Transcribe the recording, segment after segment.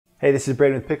Hey, this is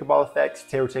Braden with Pickleball Effects.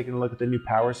 Today we're taking a look at the new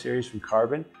Power series from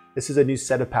Carbon. This is a new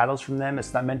set of paddles from them.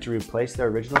 It's not meant to replace their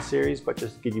original series, but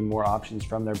just to give you more options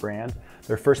from their brand.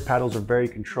 Their first paddles are very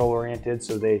control oriented,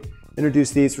 so they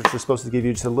introduced these, which are supposed to give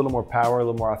you just a little more power, a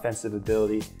little more offensive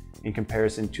ability in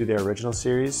comparison to their original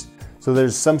series. So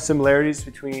there's some similarities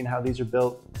between how these are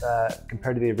built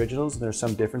compared to the originals, and there's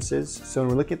some differences. So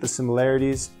when we're looking at the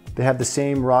similarities, they have the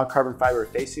same raw carbon fiber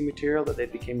facing material that they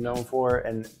became known for,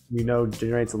 and we know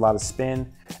generates a lot of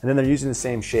spin. And then they're using the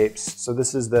same shapes. So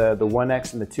this is the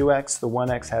 1X and the 2X. The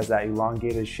 1X has that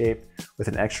elongated shape with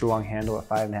an extra long handle at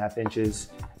 5.5 inches.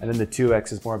 And then the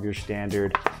 2X is more of your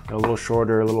standard, a little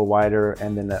shorter, a little wider,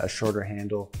 and then a shorter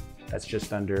handle that's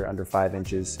just under 5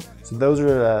 inches. So those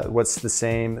are what's the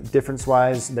same.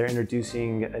 Difference-wise, they're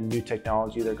introducing a new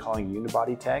technology they're calling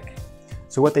unibody tech.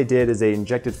 So what they did is they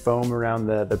injected foam around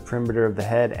the perimeter of the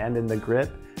head and in the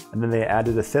grip, and then they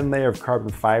added a thin layer of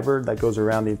carbon fiber that goes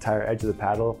around the entire edge of the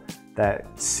paddle that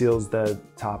seals the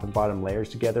top and bottom layers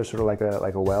together, sort of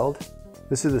like a weld.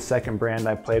 This is the second brand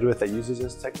I played with that uses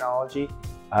this technology.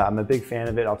 I'm a big fan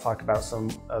of it. I'll talk about some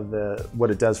of what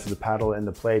it does for the paddle in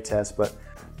the play test, but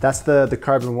that's the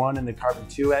Carbon 1 and the Carbon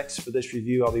 2X. For this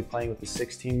review, I'll be playing with the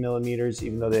 16 millimeters,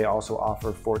 even though they also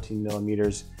offer 14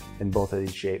 millimeters in both of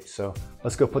these shapes. So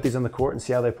let's go put these on the court and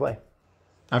see how they play.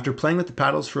 After playing with the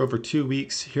paddles for over 2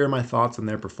 weeks, here are my thoughts on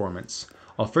their performance.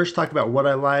 I'll first talk about what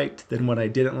I liked, then what I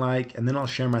didn't like, and then I'll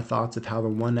share my thoughts of how the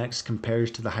 1X compares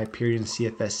to the Hyperion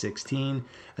CFS 16,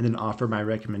 and then offer my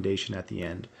recommendation at the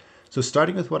end. So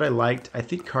starting with what I liked, I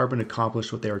think Carbon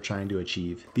accomplished what they were trying to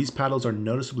achieve. These paddles are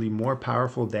noticeably more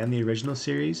powerful than the original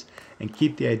series and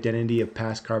keep the identity of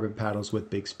past Carbon paddles with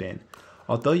big spin.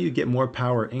 Although you get more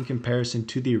power in comparison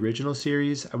to the original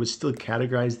series, I would still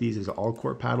categorize these as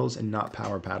all-court paddles and not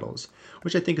power paddles,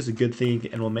 which I think is a good thing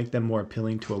and will make them more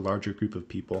appealing to a larger group of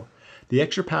people. The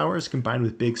extra powers combined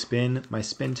with big spin, my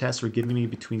spin tests were giving me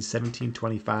between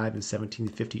 1725 and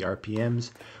 1750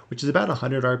 RPMs, which is about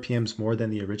 100 RPMs more than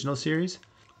the original series.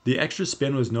 The extra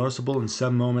spin was noticeable in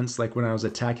some moments, like when I was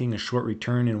attacking a short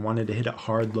return and wanted to hit it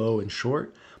hard, low, and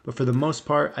short, but for the most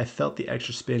part, I felt the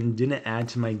extra spin didn't add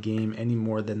to my game any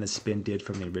more than the spin did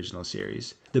from the original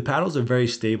series. The paddles are very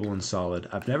stable and solid.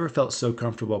 I've never felt so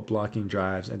comfortable blocking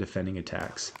drives and defending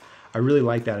attacks. I really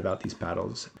like that about these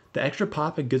paddles. The extra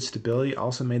pop and good stability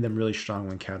also made them really strong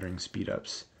when countering speed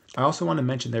ups. I also want to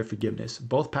mention their forgiveness.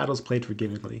 Both paddles played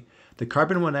forgivingly. The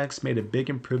Carbon 1X made a big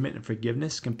improvement in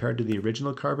forgiveness compared to the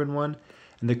original Carbon 1,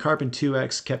 and the Carbon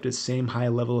 2X kept its same high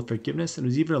level of forgiveness and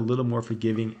was even a little more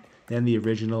forgiving than the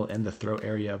original and the throw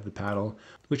area of the paddle,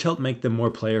 which helped make them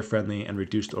more player friendly and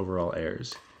reduced overall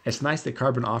errors. It's nice that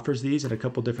Carbon offers these in a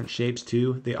couple different shapes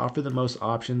too. They offer the most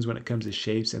options when it comes to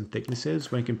shapes and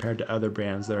thicknesses when compared to other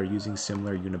brands that are using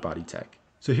similar unibody tech.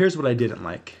 So here's what I didn't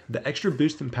like. The extra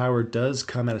boost in power does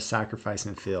come at a sacrifice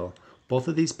in feel. Both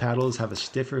of these paddles have a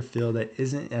stiffer feel that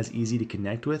isn't as easy to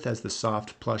connect with as the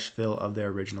soft plush feel of their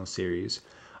original series.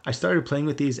 I started playing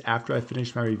with these after I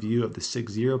finished my review of the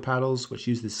 6-0 paddles, which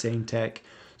use the same tech,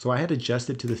 so I had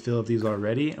adjusted to the feel of these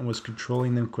already and was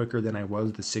controlling them quicker than I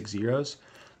was the 6-0s.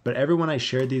 But everyone I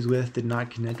shared these with did not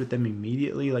connect with them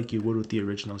immediately like you would with the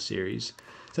original series.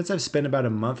 Since I've spent about a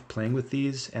month playing with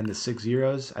these and the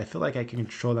 6-0s, I feel like I can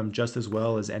control them just as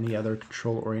well as any other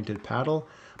control-oriented paddle,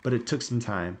 but it took some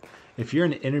time. If you're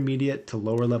an intermediate to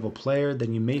lower level player,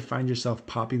 then you may find yourself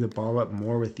popping the ball up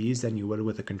more with these than you would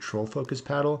with a control-focused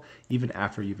paddle, even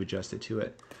after you've adjusted to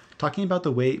it. Talking about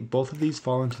the weight, both of these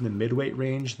fall into the mid-weight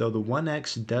range, though the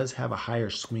 1X does have a higher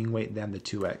swing weight than the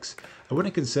 2X. I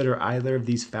wouldn't consider either of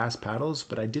these fast paddles,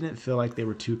 but I didn't feel like they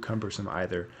were too cumbersome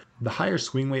either. The higher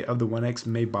swing weight of the 1X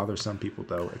may bother some people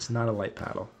though. It's not a light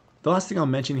paddle. The last thing I'll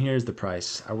mention here is the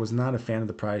price. I was not a fan of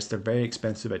the price. They're very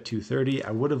expensive at $230.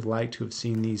 I would have liked to have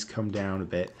seen these come down a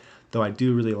bit, though I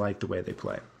do really like the way they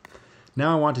play.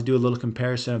 Now I want to do a little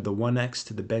comparison of the 1X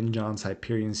to the Ben Johns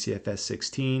Hyperion CFS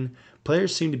 16.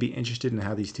 Players seem to be interested in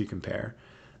how these two compare.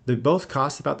 They both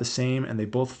cost about the same and they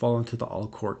both fall into the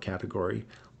all-court category.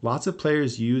 Lots of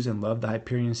players use and love the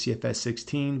Hyperion CFS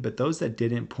 16, but those that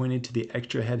didn't pointed to the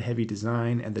extra head-heavy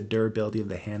design and the durability of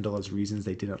the handle as reasons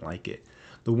they didn't like it.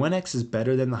 The 1X is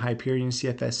better than the Hyperion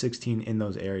CFS 16 in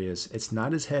those areas. It's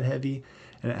not as head-heavy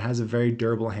and it has a very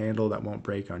durable handle that won't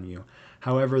break on you.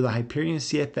 However, the Hyperion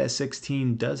CFS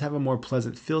 16 does have a more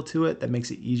pleasant feel to it that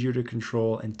makes it easier to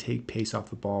control and take pace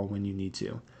off the ball when you need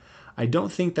to. I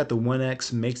don't think that the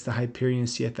 1X makes the Hyperion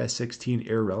CFS 16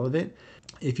 irrelevant.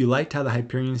 If you liked how the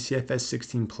Hyperion CFS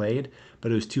 16 played,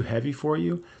 but it was too heavy for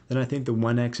you, then I think the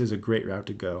 1X is a great route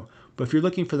to go. But if you're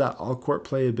looking for that all-court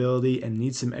playability and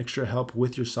need some extra help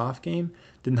with your soft game,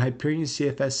 then the Hyperion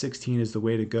CFS 16 is the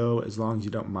way to go as long as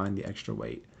you don't mind the extra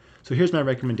weight. So here's my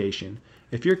recommendation.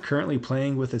 If you're currently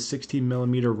playing with a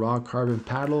 16mm raw carbon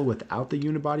paddle without the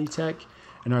unibody tech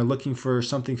and are looking for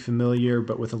something familiar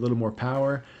but with a little more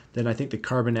power, then I think the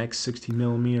Carbon X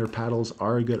 16mm paddles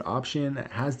are a good option.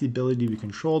 It has the ability to be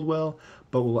controlled well,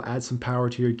 but will add some power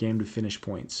to your game to finish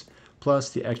points. Plus,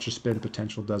 the extra spin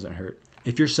potential doesn't hurt.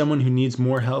 If you're someone who needs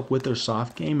more help with their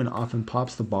soft game and often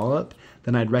pops the ball up,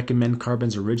 then I'd recommend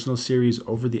Carbon's original series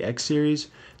over the X series.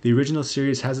 The original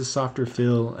series has a softer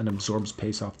feel and absorbs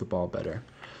pace off the ball better.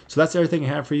 So that's everything I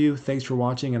have for you. Thanks for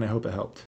watching, and I hope it helped.